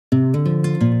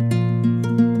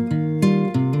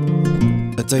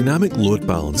A dynamic load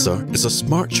balancer is a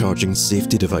smart charging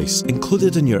safety device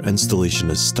included in your installation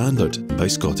as standard by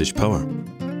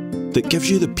ScottishPower that gives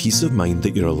you the peace of mind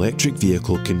that your electric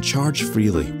vehicle can charge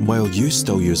freely while you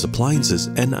still use appliances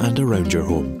in and around your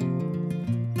home.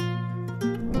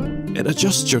 It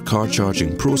adjusts your car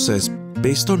charging process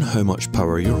based on how much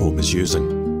power your home is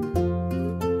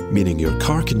using, meaning your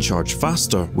car can charge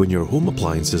faster when your home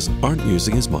appliances aren't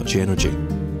using as much energy.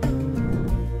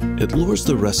 It lowers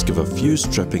the risk of a fuse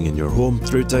tripping in your home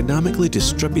through dynamically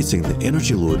distributing the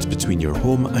energy loads between your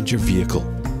home and your vehicle.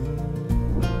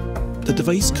 The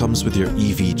device comes with your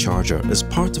EV charger as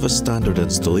part of a standard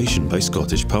installation by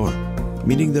ScottishPower,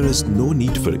 meaning there is no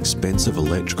need for expensive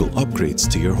electrical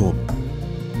upgrades to your home.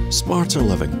 Smarter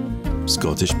living,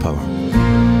 ScottishPower.